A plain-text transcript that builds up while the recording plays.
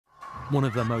One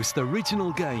of the most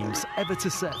original games ever to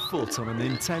set foot on a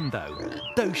Nintendo,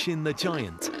 Doshin the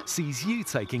Giant sees you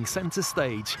taking centre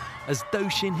stage as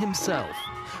Doshin himself,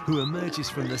 who emerges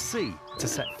from the sea to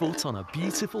set foot on a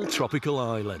beautiful tropical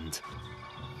island.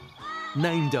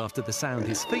 Named after the sound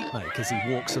his feet make as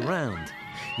he walks around,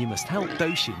 you must help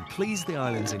Doshin please the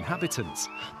island's inhabitants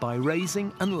by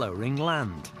raising and lowering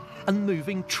land and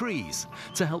moving trees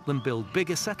to help them build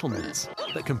bigger settlements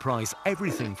that comprise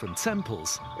everything from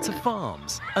temples to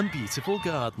farms and beautiful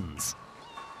gardens.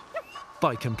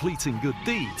 By completing good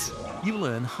deeds, you'll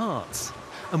earn hearts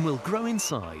and will grow in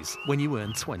size when you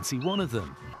earn 21 of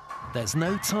them. There's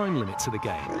no time limit to the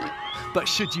game, but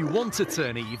should you want to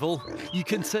turn evil, you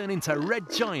can turn into Red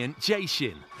Giant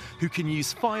Jashin, who can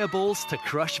use fireballs to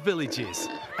crush villages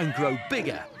and grow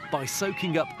bigger by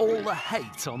soaking up all the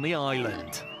hate on the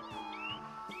island.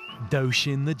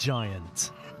 Doshin the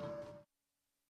Giant.